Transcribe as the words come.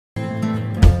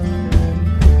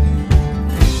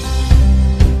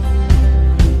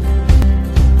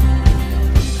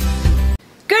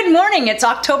Good morning. It's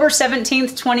October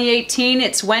 17th, 2018.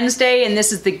 It's Wednesday, and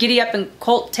this is the Giddy Up and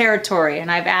Colt territory.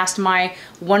 And I've asked my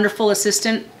wonderful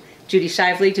assistant, Judy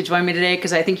Shively, to join me today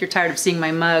because I think you're tired of seeing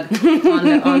my mug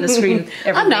on the screen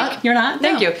every I'm week. not. You're not?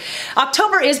 Thank you.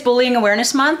 October is Bullying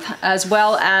Awareness Month, as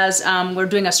well as we're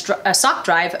doing a sock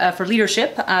drive for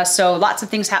leadership. So lots of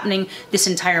things happening this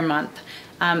entire month.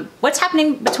 What's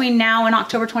happening between now and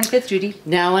October 25th, Judy?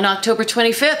 Now on October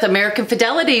 25th, American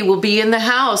Fidelity will be in the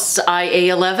house,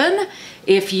 IA11.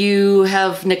 If you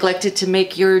have neglected to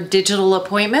make your digital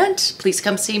appointment, please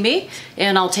come see me,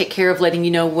 and I'll take care of letting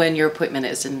you know when your appointment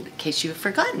is in case you've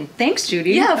forgotten. Thanks,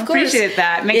 Judy. Yeah, of course. Appreciate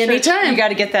that. Make Anytime. sure you got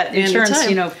to get that insurance,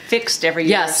 Anytime. fixed every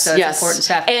year. Yes, so yes. It's important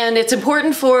stuff. And it's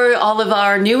important for all of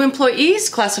our new employees,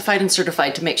 classified and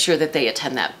certified, to make sure that they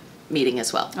attend that meeting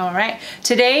as well. All right.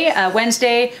 Today,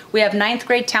 Wednesday, we have 9th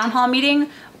grade town hall meeting.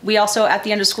 We also, at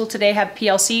the end of school today, have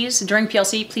PLCs. During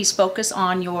PLC, please focus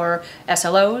on your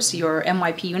SLOs, your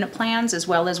MYP unit plans, as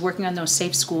well as working on those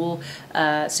safe school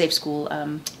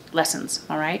lessons.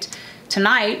 All right.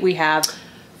 Tonight we have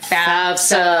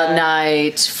FAFSA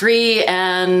night, free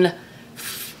and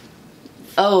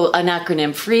an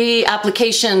acronym, free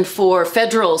application for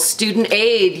federal student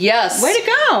aid. Yes. Way to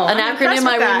go. An acronym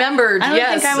I remembered. I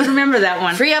don't think I would remember that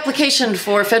one. Free application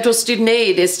for federal student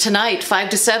aid is tonight, 5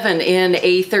 to 7 in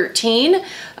A13.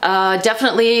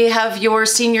 Definitely have your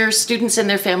senior students and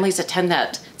their families attend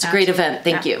that. It's a great event.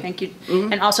 Thank you. Thank you.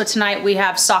 Mm-hmm. And also tonight we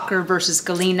have soccer versus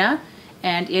Galena,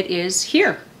 and it is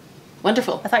here.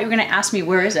 Wonderful. I thought you were going to ask me,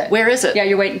 where is it? Where is it? Yeah,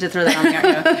 you're waiting to throw that on me,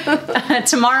 aren't you?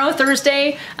 Tomorrow,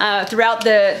 Thursday, throughout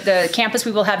the campus,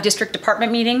 we will have district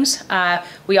department meetings.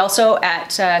 We also,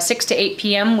 at 6 to 8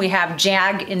 p.m., we have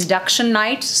JAG induction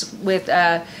nights with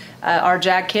our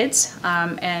JAG kids,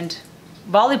 and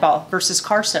volleyball versus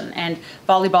Carson. And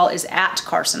volleyball is at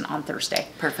Carson on Thursday.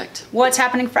 Perfect. What's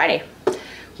happening Friday?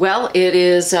 Well, it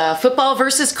is football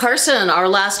versus Carson, our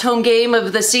last home game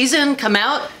of the season. Come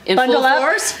out in full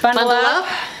force. Bundle up.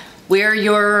 Wear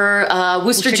your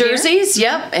Worcester jerseys,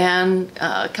 yep, and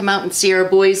come out and see our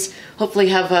boys hopefully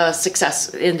have a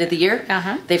success end of the year.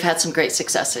 They've had some great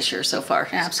success this year so far.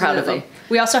 Absolutely. Proud of them.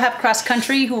 We also have cross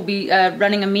country who will be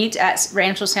running a meet at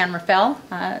Rancho San Rafael.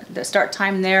 The start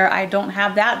time there, I don't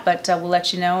have that, but we'll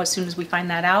let you know as soon as we find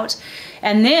that out.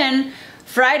 And then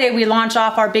Friday, we launch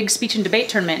off our big speech and debate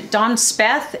tournament. Don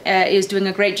Speth is doing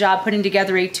a great job putting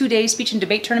together a 2-day speech and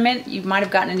debate tournament. You might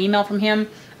have gotten an email from him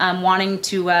wanting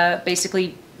to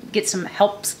basically get some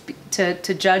help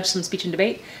to judge some speech and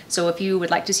debate. So if you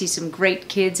would like to see some great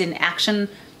kids in action,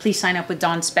 please sign up with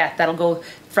Don Speth. That'll go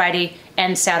Friday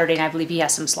and Saturday, and I believe he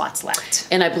has some slots left.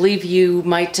 And I believe you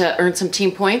might earn some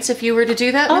team points if you were to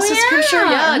do that, Mrs. Crucier.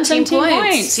 Yeah, team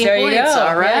points. Team there points. You go.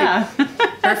 All right. Yeah.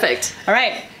 Perfect. All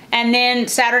right. And then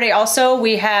Saturday also,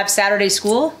 we have Saturday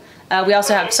school. We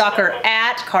also have soccer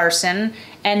at Carson.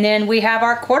 And then we have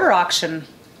our quarter auction.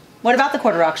 What about the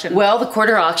quarter auction? Well, the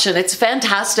quarter auction, it's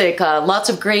fantastic. Lots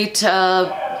of great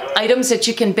items that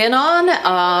you can bid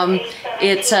on.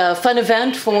 It's a fun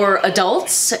event for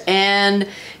adults. And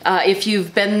if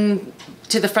you've been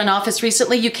to the front office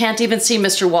recently, you can't even see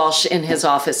Mr. Walsh in his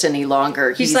office any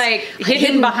longer. He's like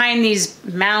hidden behind these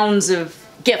mounds of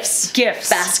gifts,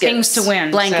 baskets, things to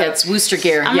win, blankets, so Worcester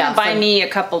gear. I'm gonna buy me a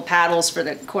couple paddles for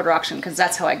the quarter auction because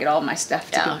that's how I get all my stuff.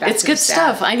 It's good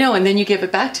stuff. I know, and then you give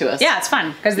it back to us. Yeah, it's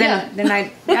fun because then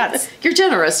it's you're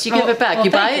generous. You give it back. You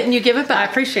buy it and you give it back.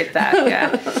 I appreciate that.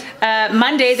 Yeah.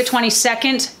 Monday the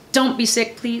 22nd. Don't be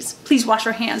sick, please. Please wash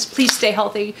your hands. Please stay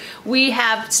healthy. We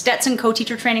have Stetson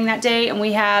co-teacher training that day, and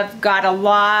we have got a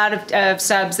lot of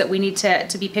subs that we need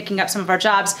to be picking up some of our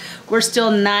jobs. We're still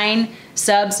 9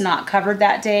 subs not covered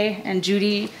that day, and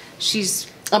Judy, she's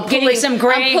getting some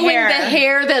gray hair. I'm pulling the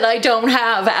hair that I don't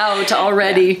have out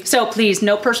already. Yeah. So please,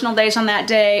 no personal days on that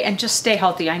day, and just stay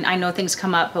healthy. I know things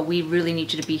come up, but we really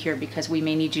need you to be here because we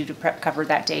may need you to prep cover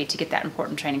that day to get that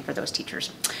important training for those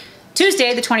teachers.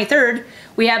 Tuesday, the 23rd,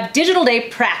 we have Digital Day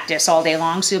practice all day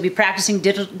long. So you'll be practicing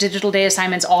Digital Day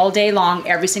assignments all day long,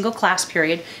 every single class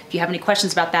period. If you have any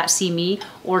questions about that, see me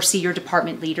or see your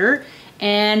department leader.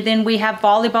 And then we have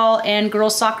volleyball and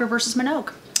girls soccer versus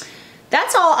Minogue.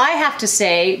 That's all I have to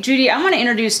say. Judy, I want to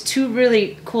introduce 2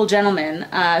 really cool gentlemen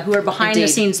who are behind the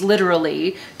scenes,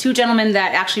 literally. 2 gentlemen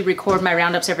that actually record my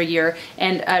roundups every year.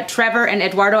 And Trevor and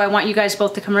Eduardo, I want you guys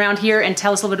both to come around here and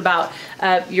tell us a little bit about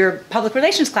your public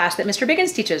relations class that Mr.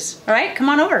 Biggins teaches. All right, come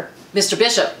on over. Mr.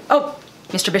 Bishop. Oh,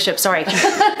 Mr. Bishop, sorry.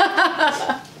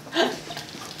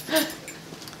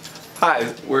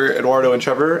 Hi, we're Eduardo and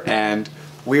Trevor, and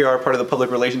we are part of the public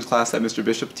relations class that Mr.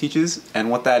 Bishop teaches, and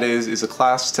what that is a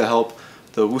class to help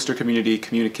the Worcester community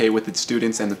communicate with its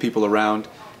students and the people around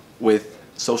with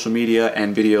social media,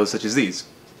 and videos such as these.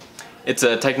 It's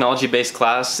a technology-based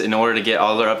class. In order to get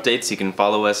all our updates, you can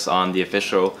follow us on the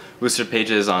official Worcester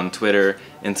pages on Twitter,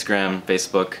 Instagram,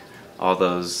 Facebook, all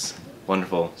those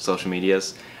wonderful social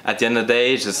medias. At the end of the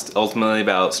day, it's just ultimately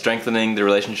about strengthening the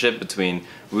relationship between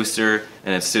Worcester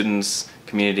and its students,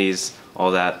 communities,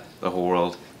 all that, the whole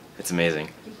world. It's amazing.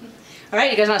 All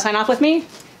right, you guys want to sign off with me?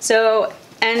 So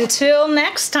until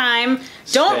next time,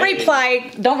 don't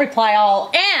reply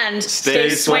all, and stay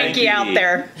swanky out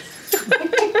there.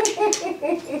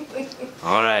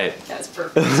 All right. That's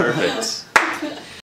perfect. Perfect.